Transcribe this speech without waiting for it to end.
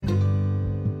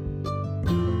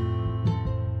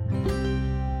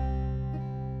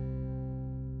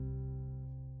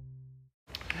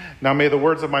Now may the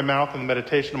words of my mouth and the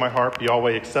meditation of my heart be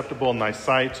always acceptable in thy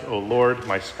sight, O Lord,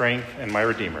 my strength and my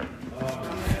Redeemer.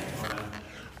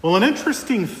 Well, an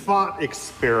interesting thought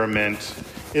experiment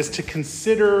is to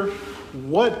consider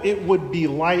what it would be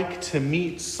like to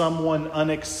meet someone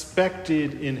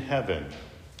unexpected in heaven.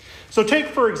 So take,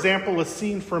 for example, a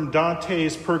scene from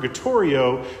Dante's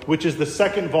Purgatorio, which is the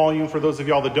second volume, for those of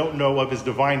y'all that don't know, of his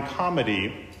Divine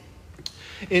Comedy.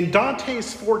 In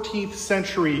Dante's 14th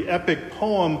century epic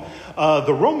poem,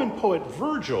 the Roman poet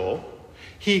Virgil,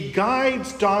 he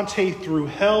guides Dante through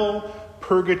hell,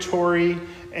 purgatory,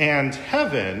 and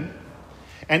heaven.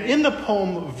 And in the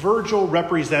poem, Virgil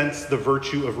represents the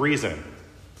virtue of reason.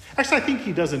 Actually, I think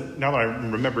he doesn't, now that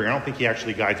I'm remembering, I don't think he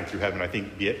actually guides him through heaven. I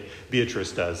think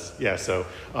Beatrice does. Yeah, so,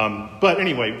 but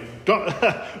anyway,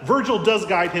 Virgil does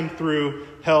guide him through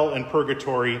hell and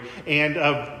purgatory. And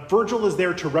Virgil is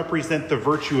there to represent the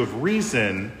virtue of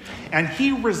reason. And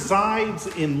he resides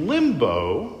in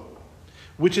limbo,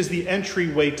 which is the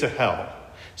entryway to hell.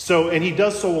 So, and he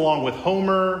does so along with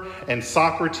Homer and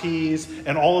Socrates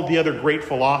and all of the other great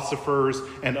philosophers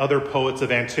and other poets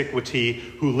of antiquity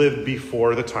who lived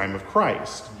before the time of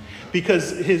Christ.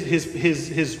 Because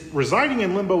his residing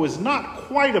in limbo is not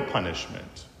quite a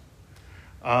punishment,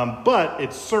 but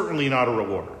it's certainly not a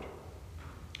reward.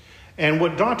 And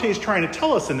what Dante is trying to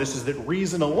tell us in this is that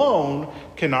reason alone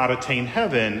cannot attain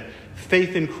heaven.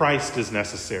 Faith in Christ is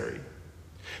necessary.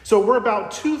 So we're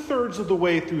about 2/3 of the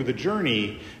way through the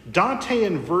journey. Dante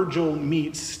and Virgil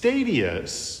meet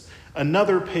Statius,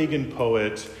 another pagan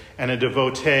poet and a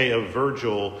devotee of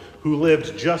Virgil who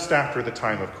lived just after the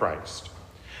time of Christ.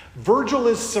 Virgil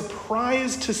is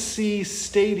surprised to see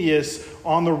Statius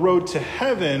on the road to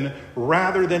heaven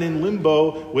rather than in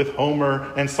limbo with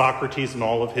Homer and Socrates and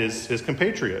all of his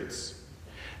compatriots.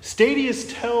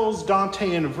 Statius tells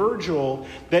Dante and Virgil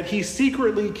that he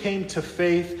secretly came to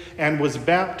faith and was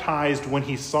baptized when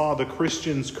he saw the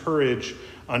Christians' courage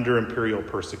under imperial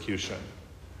persecution.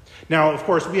 Now, of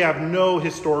course, we have no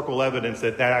historical evidence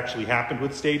that actually happened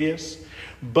with Statius,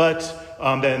 but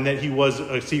that he was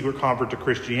a secret convert to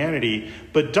Christianity.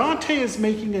 But Dante is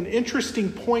making an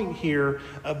interesting point here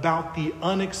about the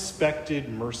unexpected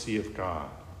mercy of God.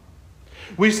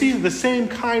 We see the same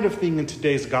kind of thing in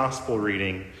today's gospel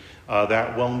reading,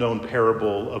 that well-known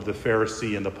parable of the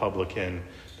Pharisee and the publican,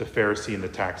 the Pharisee and the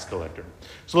tax collector.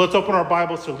 So let's open our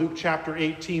Bibles to Luke chapter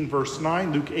 18, verse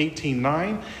 9, Luke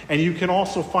 18:9. And you can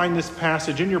also find this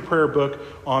passage in your prayer book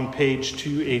on page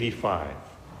 285.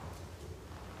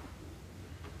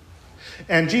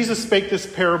 And Jesus spake this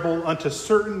parable unto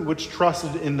certain which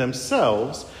trusted in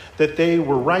themselves that they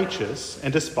were righteous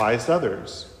and despised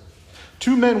others.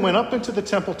 2 men went up into the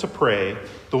temple to pray,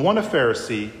 the one a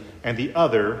Pharisee and the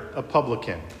other a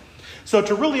publican. So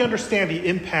to really understand the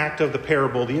impact of the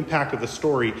parable, the impact of the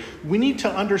story, we need to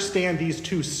understand these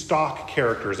two stock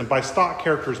characters. And by stock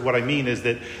characters, what I mean is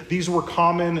that these were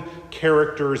common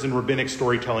characters in rabbinic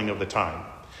storytelling of the time.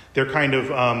 They're kind of,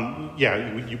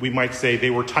 we might say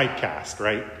they were typecast,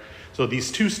 right? So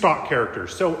these two stock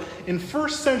characters. So in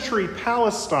first century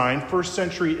Palestine, first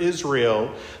century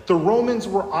Israel, the Romans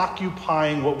were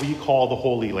occupying what we call the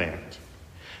Holy Land.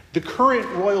 The current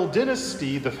royal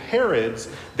dynasty, the Herods,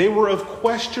 they were of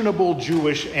questionable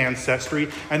Jewish ancestry,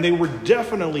 and they were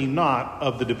definitely not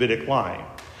of the Davidic line.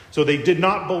 So they did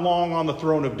not belong on the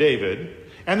throne of David,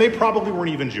 and they probably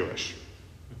weren't even Jewish.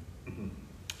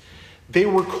 They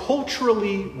were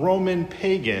culturally Roman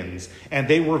pagans, and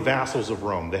they were vassals of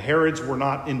Rome. The Herods were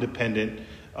not independent.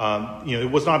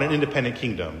 It was not an independent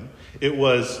kingdom. It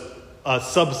was a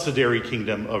subsidiary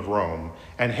kingdom of Rome,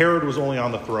 and Herod was only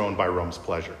on the throne by Rome's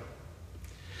pleasure.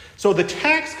 So the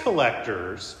tax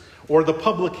collectors, or the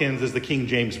publicans as the King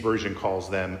James Version calls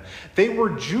them, they were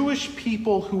Jewish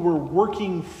people who were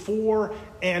working for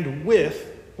and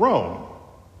with Rome.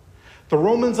 The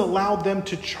Romans allowed them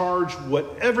to charge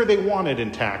whatever they wanted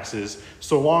in taxes,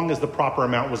 so long as the proper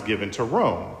amount was given to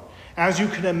Rome. As you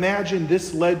can imagine,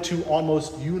 this led to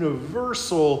almost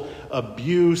universal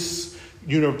abuse,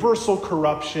 universal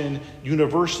corruption,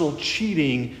 universal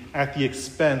cheating at the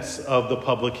expense of the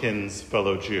publicans'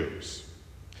 fellow Jews.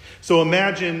 So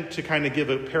imagine, to kind of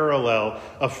give a parallel,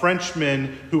 a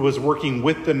Frenchman who was working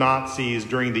with the Nazis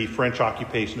during the French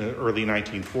occupation in the early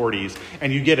 1940s,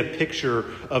 and you get a picture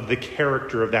of the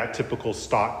character of that typical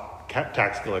stock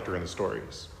tax collector in the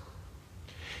stories.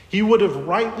 He would have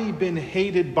rightly been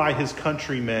hated by his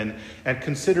countrymen and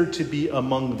considered to be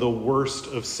among the worst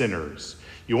of sinners.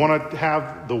 You want to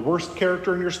have the worst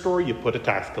character in your story, you put a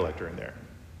tax collector in there.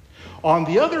 On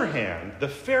the other hand, the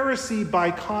Pharisee,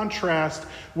 by contrast,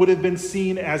 would have been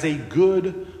seen as a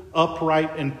good,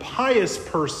 upright, and pious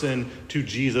person to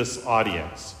Jesus'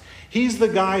 audience. He's the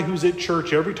guy who's at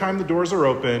church every time the doors are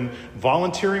open,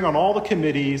 volunteering on all the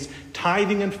committees,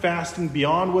 tithing and fasting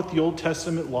beyond what the Old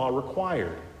Testament law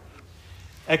required.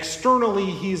 Externally,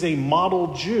 he's a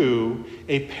model Jew,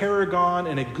 a paragon,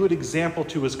 and a good example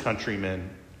to his countrymen.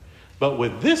 But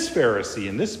with this Pharisee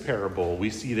in this parable, we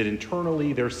see that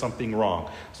internally there's something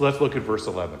wrong. So let's look at verse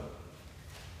 11.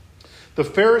 The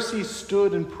Pharisee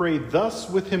stood and prayed thus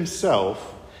with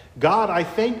himself, God, I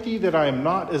thank thee that I am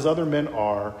not as other men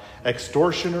are,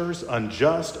 extortioners,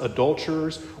 unjust,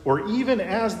 adulterers, or even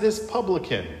as this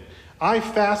publican. I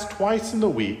fast twice in the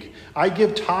week. I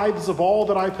give tithes of all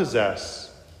that I possess.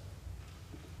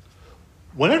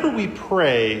 Whenever we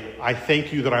pray, I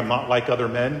thank you that I'm not like other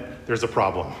men, there's a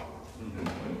problem.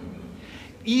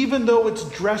 Even though it's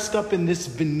dressed up in this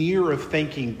veneer of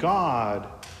thanking God,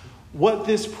 what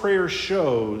this prayer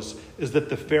shows is that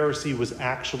the Pharisee was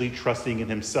actually trusting in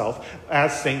himself,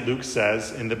 as St. Luke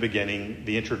says in the beginning,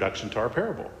 the introduction to our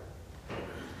parable.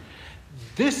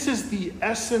 This is the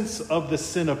essence of the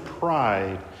sin of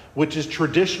pride, which is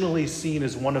traditionally seen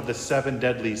as one of the 7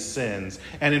 deadly sins,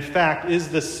 and in fact is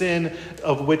the sin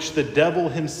of which the devil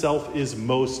himself is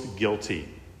most guilty.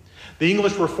 The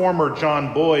English reformer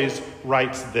John Boyes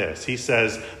writes this. He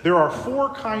says, there are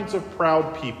 4 kinds of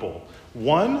proud people.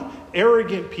 1,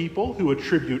 arrogant people who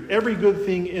attribute every good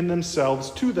thing in themselves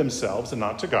to themselves and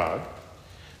not to God.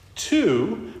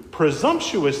 2,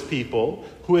 presumptuous people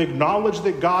who acknowledge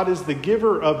that God is the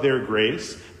giver of their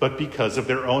grace, but because of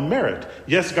their own merit.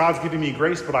 Yes, God's giving me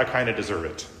grace, but I kind of deserve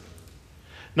it.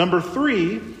 Number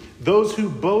 3, those who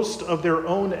boast of their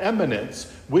own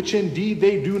eminence, which indeed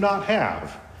they do not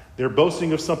have. They're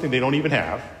boasting of something they don't even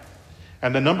have.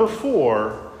 And the number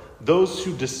 4, those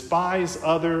who despise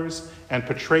others and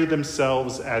portray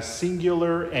themselves as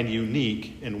singular and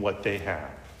unique in what they have.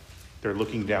 They're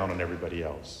looking down on everybody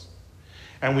else.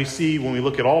 And we see when we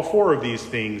look at all 4 of these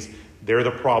things, they're the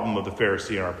problem of the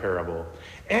Pharisee in our parable.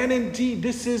 And indeed,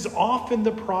 this is often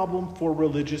the problem for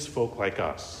religious folk like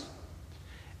us.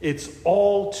 It's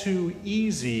all too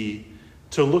easy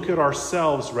to look at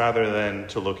ourselves rather than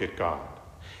to look at God.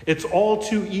 It's all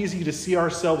too easy to see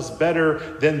ourselves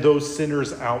better than those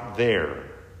sinners out there.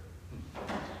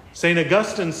 St.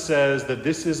 Augustine says that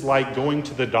this is like going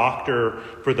to the doctor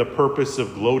for the purpose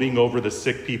of gloating over the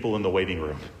sick people in the waiting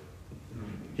room.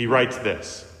 He writes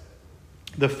this,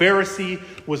 the Pharisee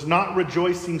was not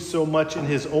rejoicing so much in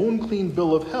his own clean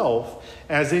bill of health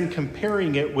as in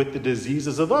comparing it with the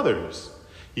diseases of others.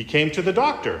 He came to the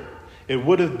doctor. It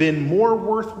would have been more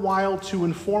worthwhile to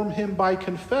inform him by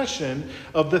confession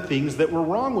of the things that were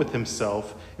wrong with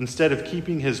himself instead of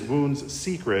keeping his wounds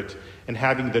secret and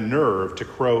having the nerve to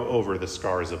crow over the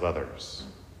scars of others.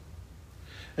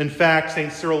 In fact,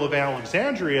 St. Cyril of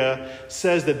Alexandria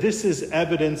says that this is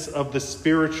evidence of the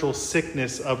spiritual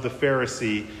sickness of the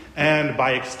Pharisee and,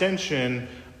 by extension,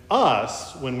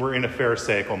 us when we're in a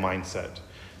Pharisaical mindset.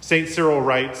 St. Cyril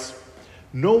writes,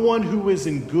 no one who is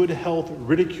in good health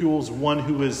ridicules one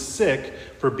who is sick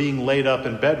for being laid up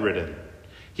and bedridden.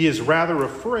 He is rather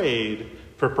afraid,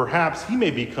 for perhaps he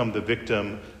may become the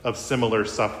victim of similar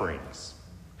sufferings.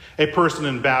 A person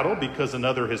in battle, because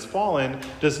another has fallen,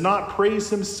 does not praise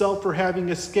himself for having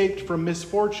escaped from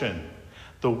misfortune.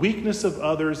 The weakness of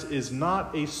others is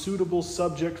not a suitable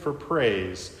subject for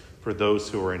praise for those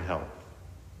who are in health.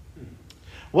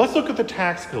 Let's look at the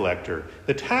tax collector.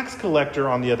 The tax collector,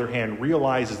 on the other hand,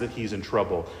 realizes that he's in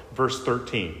trouble. Verse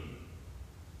 13.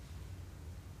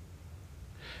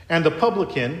 And the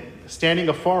publican, standing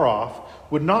afar off,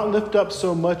 would not lift up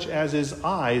so much as his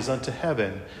eyes unto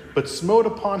heaven, but smote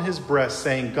upon his breast,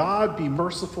 saying, God, be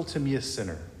merciful to me, a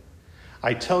sinner.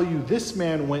 I tell you, this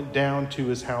man went down to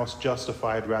his house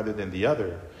justified rather than the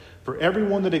other. For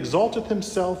everyone that exalteth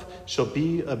himself shall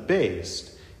be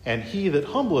abased, and he that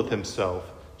humbleth himself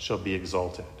shall be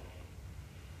exalted.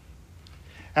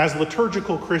 As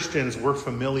liturgical Christians, we're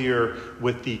familiar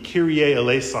with the Kyrie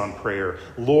eleison prayer,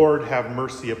 Lord, have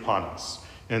mercy upon us.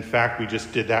 In fact, we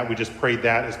just did that. We just prayed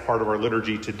that as part of our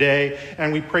liturgy today,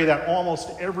 and we pray that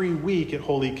almost every week at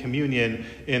Holy Communion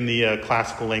in the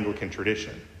classical Anglican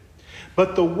tradition.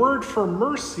 But the word for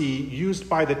mercy used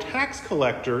by the tax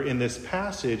collector in this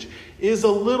passage is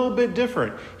a little bit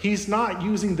different. He's not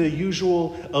using the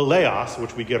usual eleos,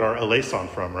 which we get our eleison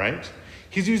from, right?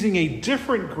 He's using a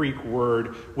different Greek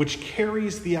word which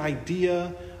carries the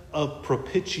idea of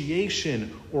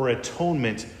propitiation or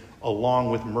atonement along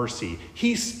with mercy.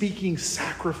 He's speaking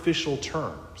sacrificial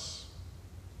terms.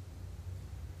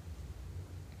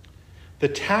 The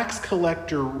tax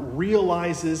collector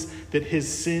realizes that his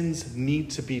sins need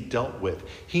to be dealt with.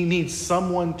 He needs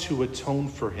someone to atone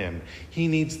for him. He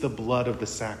needs the blood of the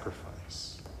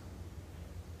sacrifice.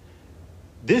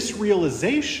 This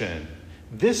realization,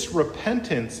 this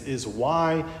repentance is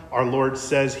why our Lord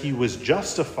says he was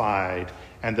justified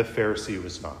and the Pharisee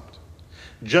was not.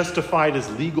 Justified is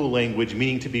legal language,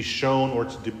 meaning to be shown or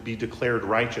to be declared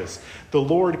righteous. The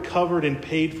Lord covered and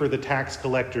paid for the tax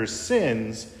collector's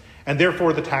sins, and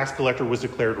therefore the tax collector was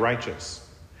declared righteous.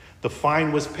 The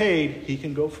fine was paid, he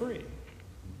can go free.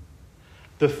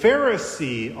 The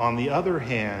Pharisee, on the other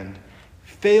hand,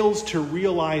 fails to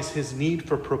realize his need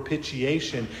for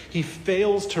propitiation. He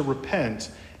fails to repent,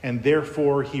 and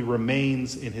therefore he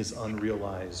remains in his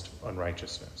unrealized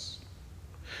unrighteousness.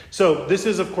 So this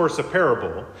is, of course, a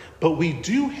parable, but we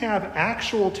do have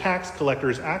actual tax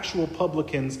collectors, actual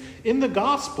publicans in the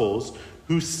Gospels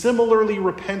who similarly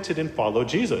repented and followed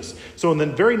Jesus. So in the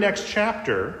very next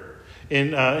chapter,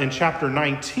 in chapter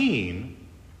 19,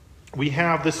 we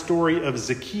have the story of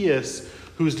Zacchaeus,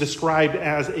 who's described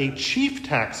as a chief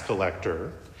tax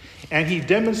collector, and he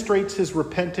demonstrates his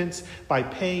repentance by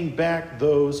paying back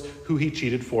those who he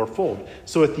cheated fourfold.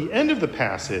 So at the end of the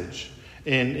passage,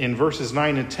 in verses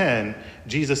 9 and 10,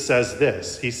 Jesus says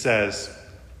this. He says,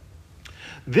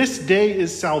 "This day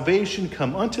is salvation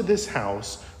come unto this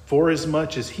house,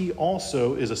 forasmuch as he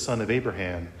also is a son of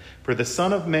Abraham. For the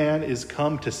Son of Man is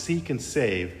come to seek and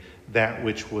save that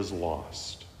which was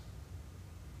lost."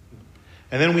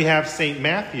 And then we have St.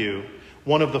 Matthew,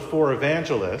 one of the four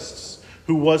evangelists,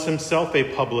 who was himself a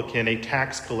publican, a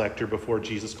tax collector before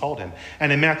Jesus called him.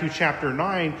 And in Matthew chapter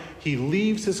 9, he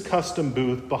leaves his custom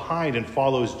booth behind and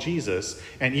follows Jesus.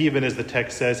 And even as the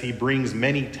text says, he brings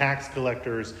many tax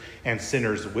collectors and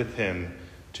sinners with him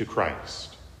to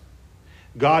Christ.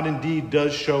 God indeed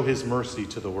does show his mercy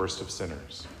to the worst of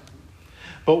sinners.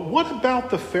 But what about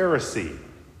the Pharisee?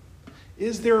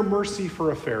 Is there mercy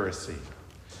for a Pharisee?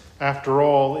 After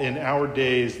all, in our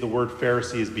days, the word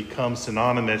Pharisee has become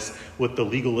synonymous with the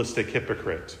legalistic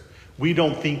hypocrite. We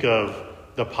don't think of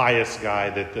the pious guy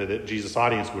that Jesus'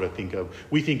 audience would think of.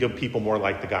 We think of people more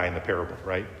like the guy in the parable,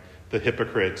 right? The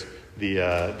hypocrite,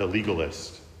 the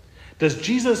legalist. Does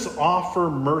Jesus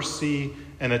offer mercy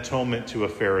and atonement to a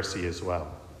Pharisee as well?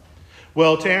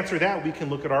 Well, to answer that, we can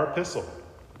look at our epistle.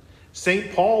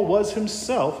 St. Paul was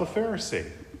himself a Pharisee.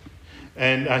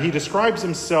 And he describes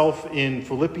himself in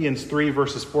Philippians 3,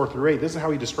 verses 4 through 8. This is how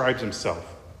he describes himself.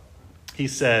 He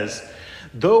says,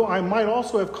 "Though I might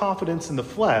also have confidence in the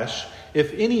flesh,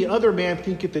 if any other man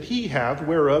thinketh that he hath,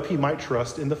 whereof he might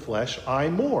trust in the flesh, I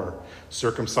more.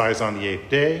 Circumcised on the 8th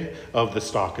day, of the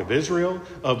stock of Israel,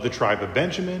 of the tribe of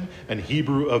Benjamin, an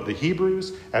Hebrew of the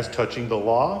Hebrews, as touching the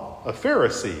law, a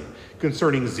Pharisee,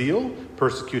 concerning zeal,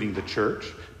 persecuting the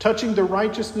church, touching the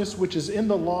righteousness which is in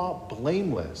the law,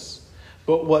 blameless.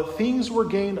 But what things were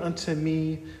gained unto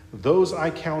me, those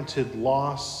I counted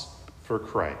loss for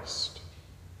Christ."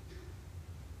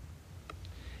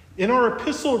 In our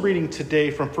epistle reading today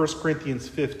from 1 Corinthians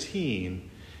 15,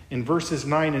 in verses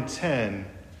 9 and 10,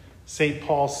 St.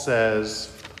 Paul says,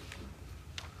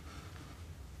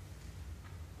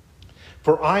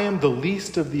 "For I am the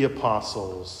least of the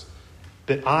apostles,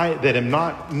 that am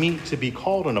not meet to be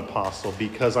called an apostle,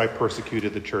 because I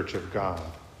persecuted the church of God.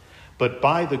 But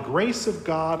by the grace of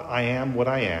God I am what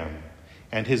I am,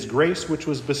 and his grace which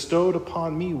was bestowed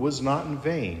upon me was not in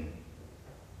vain.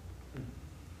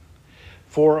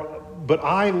 But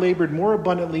I labored more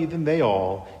abundantly than they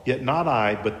all, yet not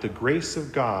I, but the grace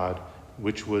of God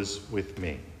which was with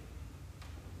me."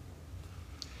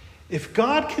 If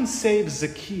God can save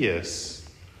Zacchaeus,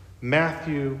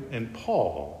 Matthew, and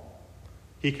Paul,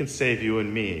 he can save you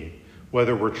and me,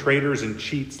 whether we're traitors and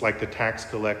cheats like the tax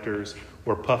collectors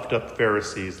or puffed up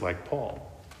Pharisees like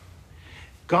Paul.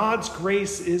 God's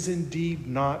grace is indeed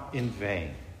not in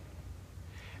vain.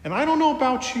 And I don't know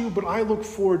about you, but I look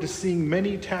forward to seeing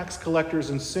many tax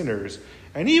collectors and sinners,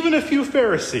 and even a few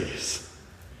Pharisees,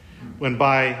 when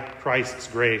by Christ's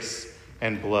grace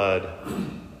and blood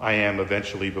I am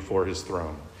eventually before his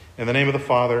throne. In the name of the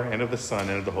Father, and of the Son,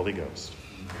 and of the Holy Ghost.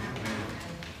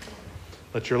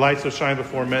 Let your light so shine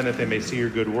before men that they may see your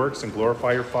good works and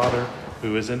glorify your Father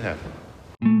who is in heaven.